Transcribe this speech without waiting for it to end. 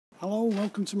Hello,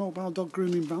 welcome to Mobile Dog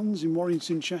Grooming Vans in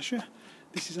Warrington, Cheshire.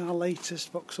 This is our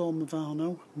latest Vauxhall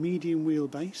Movano medium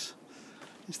wheelbase.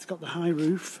 It's got the high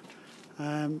roof.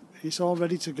 It's all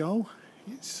ready to go.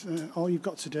 It's all you've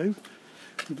got to do.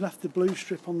 We've left the blue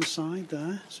strip on the side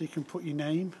there, so you can put your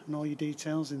name and all your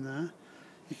details in there.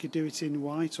 You could do it in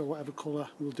white or whatever colour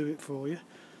will do it for you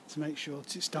to make sure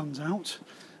that it stands out.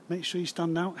 Make sure you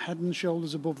stand out head and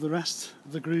shoulders above the rest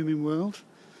of the grooming world.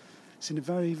 It's in a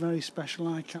very, very special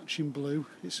eye-catching blue.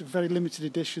 It's a very limited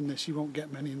edition, this. You won't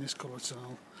get many in this colour at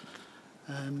all.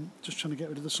 Just trying to get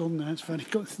rid of the sun there. It's very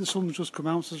good. The sun's just come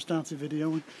out, so I've started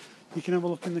videoing. You can have a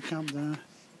look in the cab there.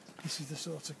 This is the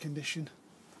sort of condition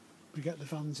we get the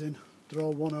vans in. They're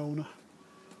all one owner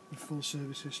with full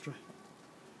service history.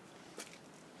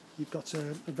 You've got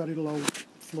a very low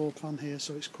floor plan here,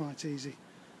 so it's quite easy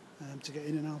to get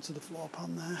in and out of the floor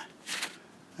pan there.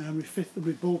 We fit them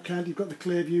with bulkhead. You've got the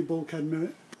clear view bulkhead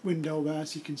mirror window there,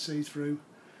 so you can see through.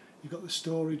 You've got the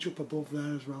storage up above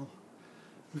there as well.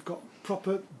 We've got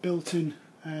proper built-in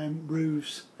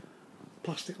roofs,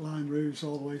 plastic lined roofs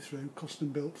all the way through, custom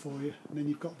built for you. And then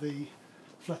you've got the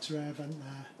fletter air vent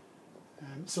there.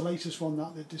 It's the latest one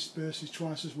that disperses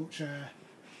twice as much air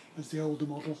as the older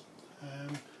model.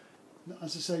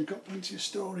 As I say, you've got plenty of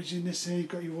storage in this here. You've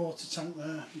got your water tank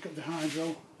there. You've got the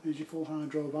hydro. Here's your full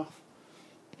hydro bath.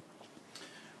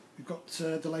 We've got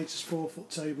the latest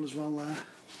 4-foot table as well there,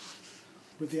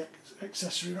 with the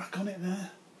accessory rack on it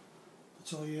there.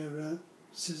 That's all your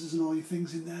scissors and all your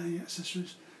things in there, your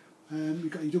accessories. You've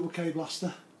got your double K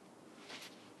blaster,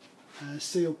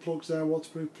 steel plugs there,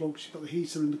 waterproof plugs. You've got the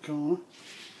heater in the corner.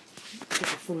 You've got the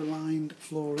fully lined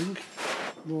flooring,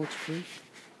 waterproof.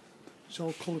 It's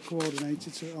all colour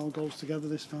coordinated, so it all goes together,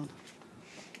 this van.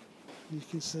 And you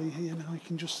can see here now, you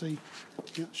can just see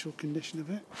the actual condition of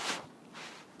it.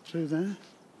 Through there,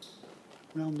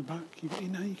 round the back, you've got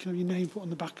your name, you can have your name put on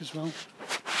the back as well.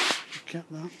 We've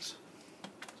kept that.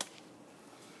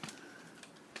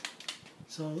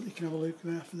 So you can have a look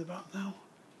there for the back now.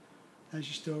 There's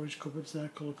your storage cupboards there,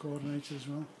 colour coordinated as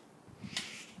well.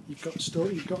 You've got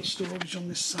storage on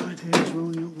this side here as well,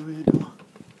 and you open the rear door.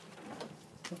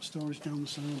 Got storage down the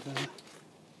side there.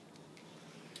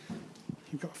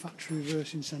 You've got factory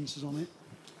reversing sensors on it,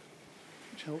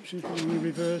 which helps you when you're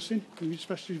reversing,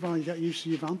 especially while you get used to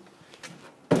your van.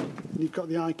 And you've got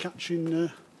the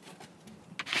eye-catching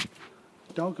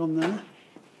dog on there,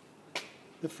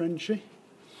 the Frenchie.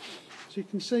 So you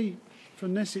can see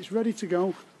from this it's ready to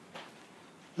go.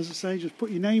 As I say, just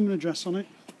put your name and address on it,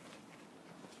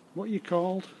 what you're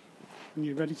called, and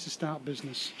you're ready to start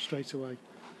business straight away.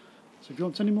 So if you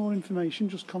want any more information,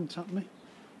 just contact me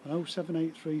on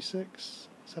 07836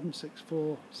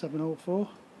 764 704.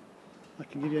 I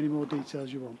can give you any more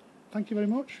details you want. Thank you very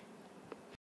much.